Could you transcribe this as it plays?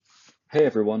Hey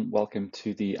everyone, welcome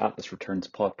to the Atlas Returns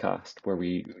podcast, where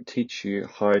we teach you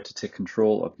how to take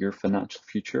control of your financial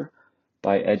future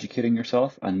by educating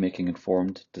yourself and making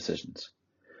informed decisions.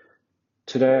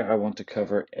 Today, I want to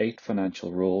cover 8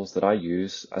 financial rules that I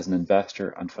use as an investor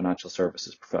and financial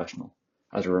services professional.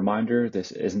 As a reminder,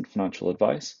 this isn't financial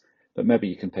advice, but maybe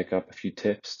you can pick up a few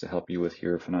tips to help you with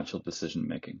your financial decision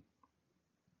making.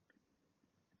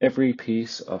 Every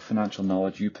piece of financial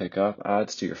knowledge you pick up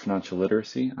adds to your financial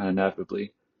literacy and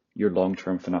inevitably your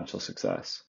long-term financial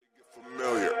success.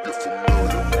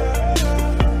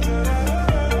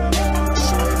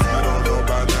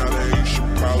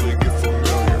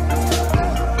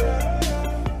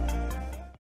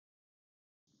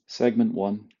 Segment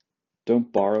 1.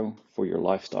 Don't borrow for your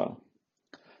lifestyle.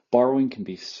 Borrowing can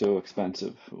be so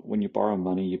expensive. When you borrow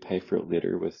money, you pay for it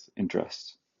later with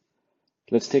interest.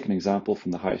 Let's take an example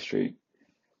from the high street.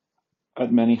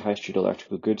 At many high street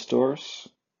electrical goods stores,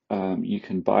 you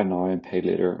can buy now and pay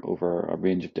later over a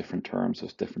range of different terms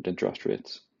with different interest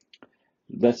rates.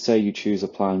 Let's say you choose a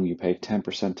plan you pay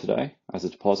 10% today as a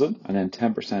deposit and then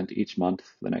 10% each month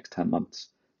for the next 10 months.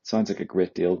 Sounds like a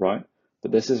great deal, right?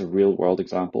 But this is a real world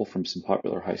example from some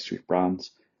popular high street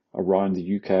brands around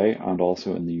the UK and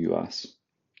also in the US.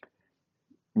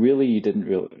 Really, you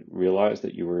didn't realize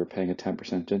that you were paying a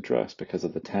 10% interest because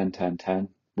of the 10-10-10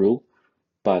 rule,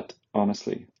 but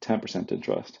honestly, 10%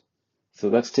 interest. So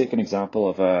let's take an example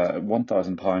of a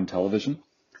 £1,000 television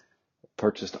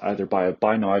purchased either by a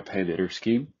buy now, pay later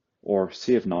scheme or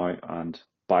save now and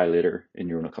buy later in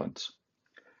your own accounts.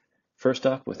 First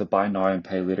up, with a buy now and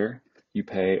pay later, you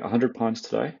pay £100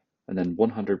 today and then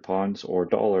 £100 or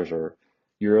dollars or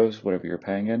euros, whatever you're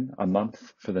paying in, a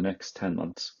month for the next 10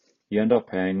 months. You end up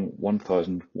paying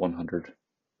 1,100.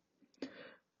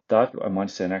 That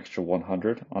amounts to an extra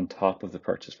 100 on top of the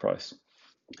purchase price.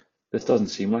 This doesn't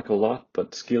seem like a lot,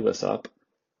 but scale this up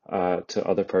to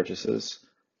other purchases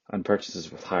and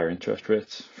purchases with higher interest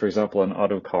rates. For example, an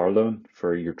auto car loan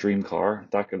for your dream car,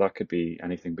 that could be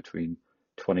anything between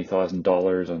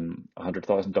 $20,000 and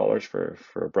 $100,000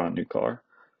 for a brand new car.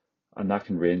 And that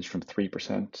can range from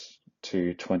 3%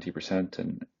 to 20%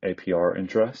 in APR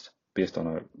interest based on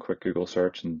a quick Google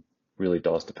search, and really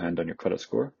does depend on your credit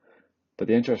score. But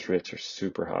the interest rates are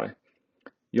super high.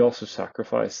 You also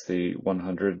sacrifice the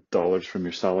 $100 from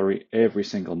your salary every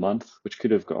single month, which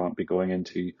could have be going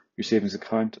into your savings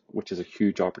account, which is a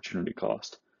huge opportunity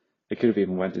cost. It could have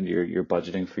even went into your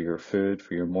budgeting for your food,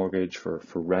 for your mortgage, for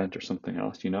rent or something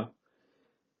else, you know.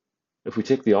 If we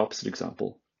take the opposite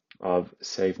example of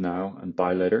save now and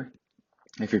buy later,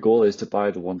 if your goal is to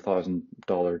buy the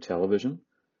 $1,000 television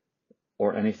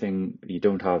or anything you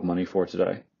don't have money for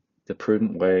today, the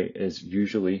prudent way is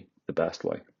usually the best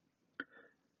way.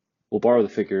 We'll borrow the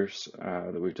figures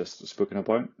that we've just spoken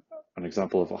about, an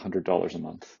example of $100 a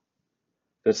month.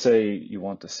 Let's say you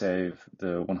want to save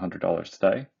the $100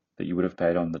 today that you would have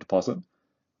paid on the deposit,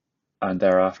 and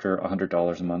thereafter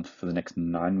 $100 a month for the next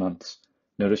 9 months.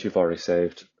 Notice you've already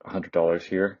saved $100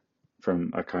 here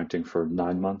from accounting for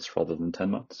 9 months rather than 10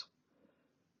 months.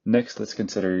 Next, let's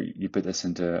consider you put this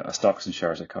into a stocks and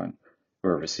shares account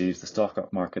where it receives the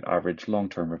stock market average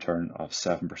long-term return of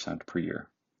 7% per year.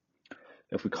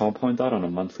 If we compound that on a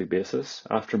monthly basis,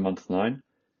 after month 9,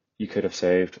 you could have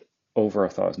saved over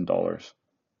 $1,000.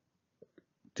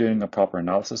 Doing a proper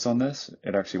analysis on this,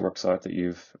 it actually works out that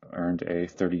you've earned a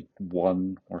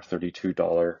 $31 or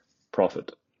 $32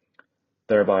 profit.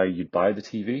 Thereby, you'd buy the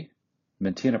TV,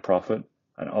 maintain a profit,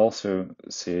 and also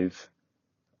save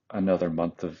another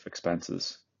month of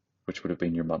expenses, which would have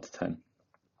been your month 10.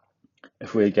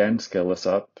 If we again scale this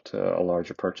up to a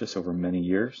larger purchase over many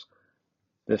years,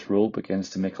 this rule begins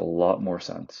to make a lot more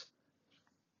sense.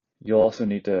 You'll also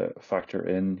need to factor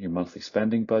in your monthly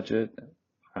spending budget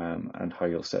and how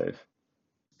you'll save.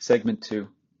 Segment 2,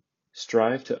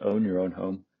 strive to own your own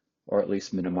home or at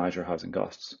least minimize your housing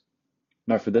costs.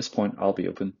 Now for this point, I'll be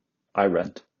open. I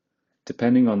rent.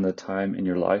 Depending on the time in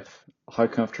your life, how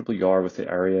comfortable you are with the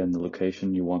area and the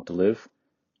location you want to live,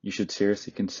 you should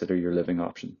seriously consider your living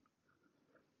option.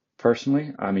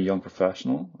 Personally, I'm a young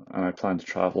professional and I plan to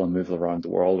travel and move around the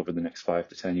world over the next 5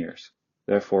 to 10 years.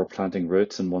 Therefore, planting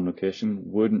roots in one location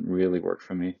wouldn't really work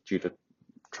for me due to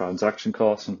transaction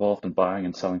costs involved in buying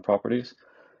and selling properties,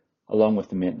 along with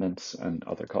the maintenance and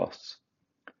other costs.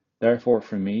 Therefore,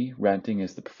 for me, renting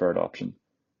is the preferred option.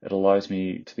 It allows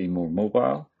me to be more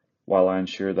mobile, while I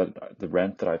ensure that the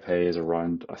rent that I pay is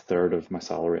around a third of my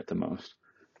salary at the most.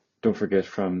 Don't forget,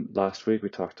 from last week we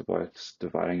talked about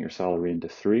dividing your salary into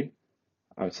 3.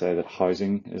 I would say that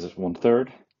housing is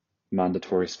 1/3,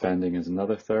 mandatory spending is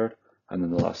another third, and then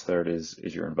the last third is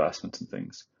your investments and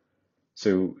things.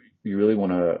 So you really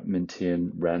want to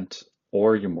maintain rent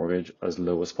or your mortgage as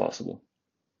low as possible.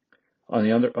 On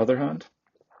the other hand,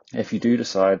 if you do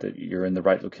decide that you're in the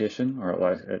right location,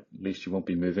 or at least you won't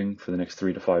be moving for the next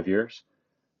 3 to 5 years,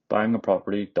 buying a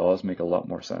property does make a lot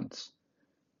more sense.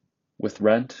 With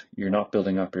rent, you're not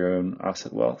building up your own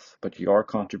asset wealth, but you are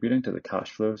contributing to the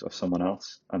cash flows of someone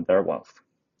else and their wealth.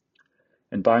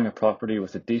 In buying a property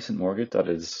with a decent mortgage, that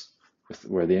is,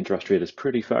 where the interest rate is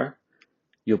pretty fair,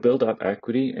 you'll build up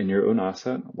equity in your own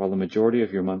asset while the majority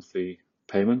of your monthly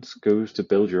payments goes to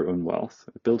build your own wealth.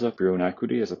 It builds up your own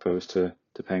equity as opposed to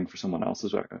paying for someone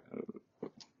else's.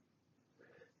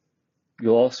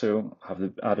 You'll also have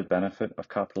the added benefit of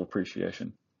capital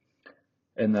appreciation,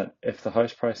 in that if the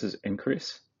house prices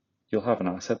increase, you'll have an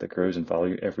asset that grows in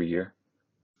value every year.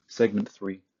 Segment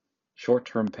 3,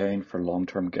 short-term pain for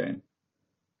long-term gain.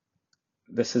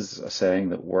 This is a saying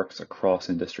that works across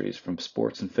industries, from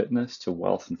sports and fitness to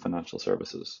wealth and financial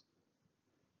services.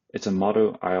 It's a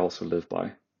motto I also live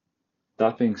by.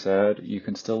 That being said, you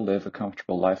can still live a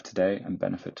comfortable life today and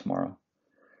benefit tomorrow.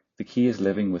 The key is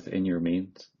living within your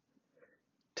means.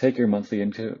 Take your monthly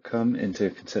income into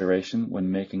consideration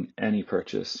when making any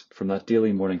purchase, from that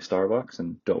daily morning Starbucks,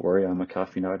 and don't worry, I'm a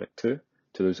caffeine addict too,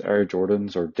 to those Air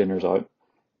Jordans or dinners out.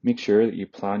 Make sure that you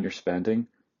plan your spending,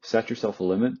 set yourself a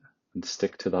limit, and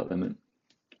stick to that limit.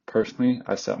 Personally,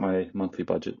 I set my monthly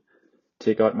budget,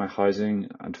 take out my housing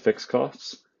and fixed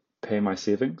costs, pay my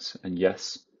savings, and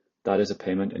yes, that is a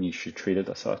payment and you should treat it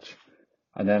as such,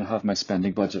 and then have my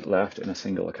spending budget left in a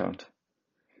single account.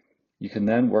 You can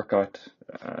then work out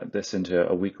this into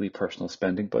a weekly personal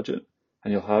spending budget,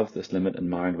 and you'll have this limit in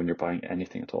mind when you're buying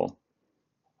anything at all.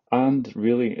 And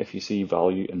really, if you see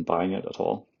value in buying it at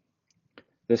all,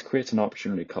 this creates an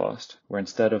opportunity cost, where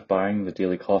instead of buying the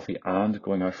daily coffee and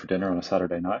going out for dinner on a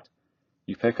Saturday night,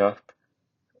 you pick up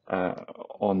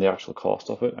on the actual cost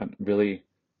of it and really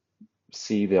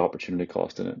see the opportunity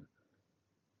cost in it.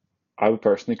 I would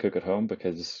personally cook at home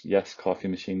because, yes, coffee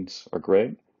machines are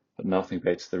great, but nothing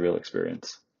beats the real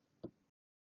experience.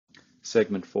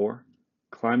 Segment 4,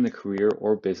 climb the career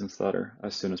or business ladder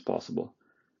as soon as possible.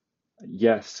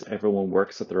 Yes, everyone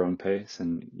works at their own pace,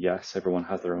 and yes, everyone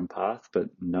has their own path, but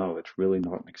no, it's really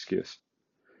not an excuse.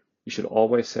 You should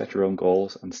always set your own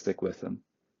goals and stick with them.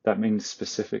 That means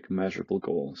specific, measurable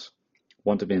goals.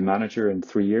 Want to be a manager in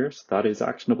 3 years? That is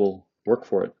actionable. Work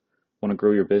for it. Want to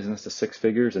grow your business to 6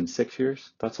 figures in 6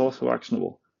 years? That's also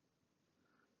actionable.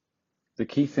 The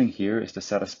key thing here is to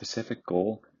set a specific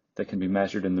goal that can be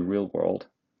measured in the real world,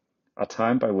 a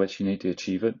time by which you need to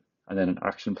achieve it, and then an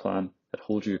action plan that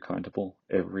holds you accountable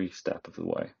every step of the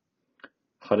way.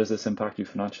 How does this impact you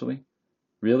financially?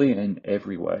 Really, in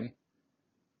every way.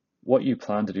 What you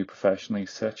plan to do professionally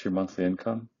sets your monthly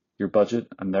income, your budget,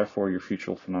 and therefore your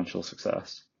future financial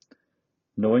success.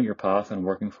 Knowing your path and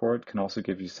working for it can also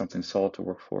give you something solid to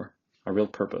work for, a real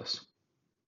purpose.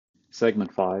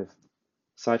 Segment 5.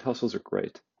 Side hustles are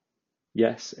great.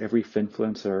 Yes, every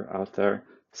finfluencer out there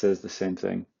says the same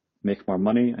thing. Make more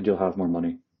money and you'll have more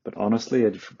money. But honestly,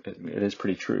 it is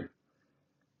pretty true.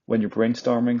 When you're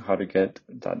brainstorming how to get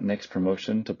that next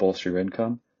promotion to bolster your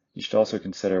income, you should also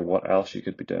consider what else you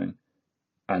could be doing.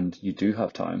 And you do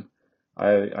have time.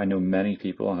 I know many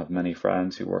people and have many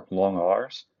friends who work long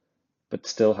hours, but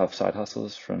still have side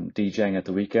hustles, from DJing at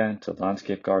the weekend to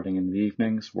landscape gardening in the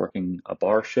evenings, working a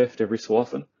bar shift every so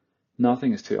often.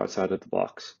 Nothing is too outside of the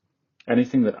box.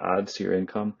 Anything that adds to your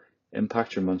income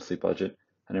impacts your monthly budget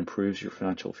and improves your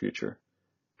financial future.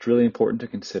 It's really important to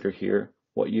consider here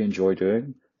what you enjoy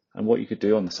doing and what you could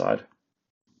do on the side.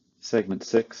 Segment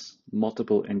 6,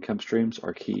 multiple income streams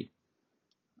are key.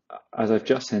 As I've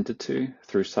just hinted to,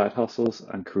 through side hustles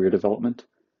and career development,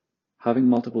 having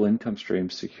multiple income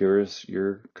streams secures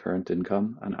your current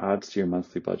income and adds to your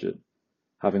monthly budget.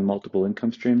 Having multiple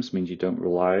income streams means you don't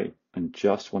rely on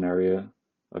just one area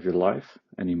of your life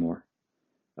anymore.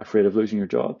 Afraid of losing your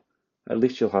job? At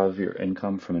least you'll have your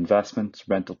income from investments,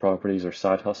 rental properties, or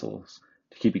side hustles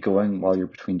to keep you going while you're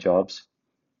between jobs.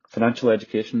 Financial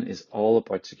education is all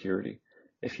about security.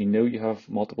 If you know you have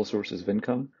multiple sources of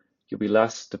income, you'll be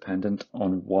less dependent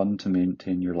on one to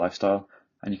maintain your lifestyle,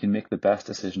 and you can make the best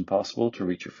decision possible to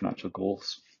reach your financial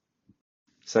goals.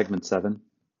 Segment 7,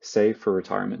 save for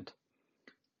retirement.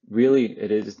 Really,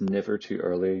 it is never too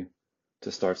early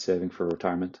to start saving for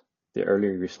retirement. The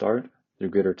earlier you start, the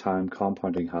greater time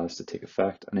compounding has to take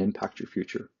effect and impact your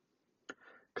future.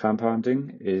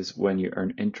 Compounding is when you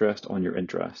earn interest on your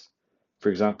interest. For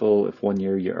example, if 1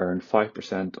 year you earn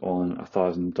 5% on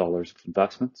 $1,000 of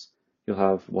investments, you'll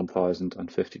have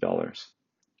 $1,050.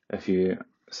 If you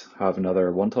have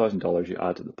another $1,000 you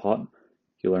add to the pot,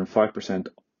 you'll earn 5%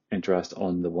 interest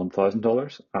on the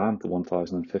 $1,000 and the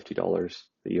 $1,050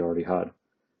 that you already had.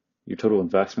 Your total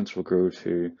investments will grow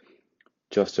to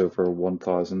just over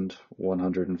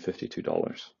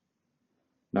 $1,152.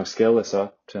 Now scale this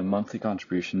up to a monthly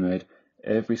contribution made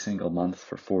every single month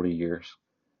for 40 years.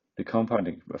 The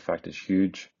compounding effect is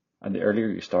huge, and the earlier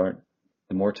you start,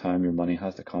 the more time your money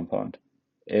has to compound.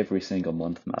 Every single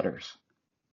month matters.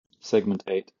 Segment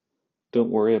 8. Don't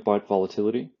worry about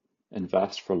volatility,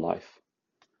 invest for life.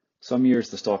 Some years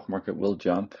the stock market will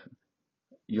jump.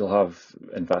 You'll have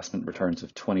investment returns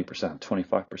of 20%,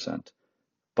 25%,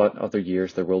 but other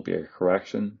years there will be a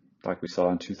correction, like we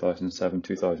saw in 2007,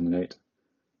 2008.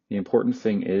 The important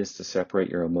thing is to separate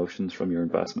your emotions from your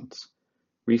investments.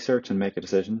 Research and make a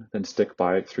decision, then stick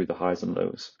by it through the highs and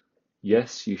lows.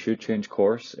 Yes, you should change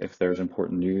course if there's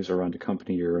important news around a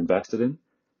company you're invested in,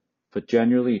 but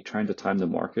generally trying to time the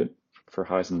market for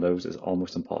highs and lows is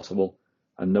almost impossible,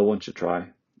 and no one should try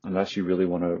unless you really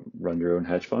want to run your own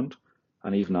hedge fund.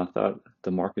 And even at that,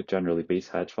 the market generally beats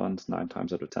hedge funds 9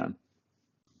 times out of 10.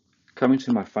 Coming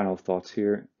to my final thoughts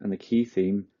here, and the key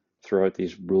theme throughout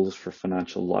these rules for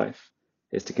financial life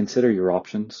is to consider your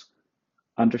options,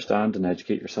 understand and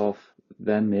educate yourself,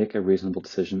 then make a reasonable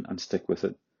decision and stick with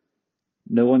it.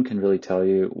 No one can really tell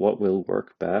you what will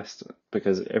work best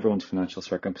because everyone's financial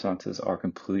circumstances are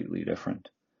completely different.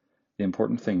 The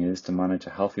important thing is to manage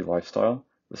a healthy lifestyle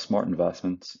with smart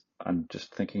investments and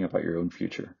just thinking about your own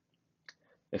future.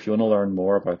 If you want to learn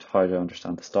more about how to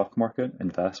understand the stock market,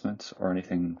 investments, or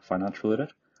anything finance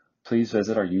related, please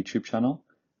visit our YouTube channel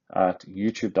at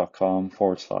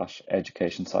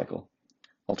youtube.com/education cycle.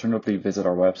 Alternatively, visit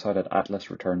our website at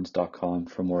atlasreturns.com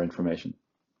for more information.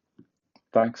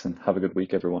 Thanks and have a good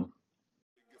week, everyone.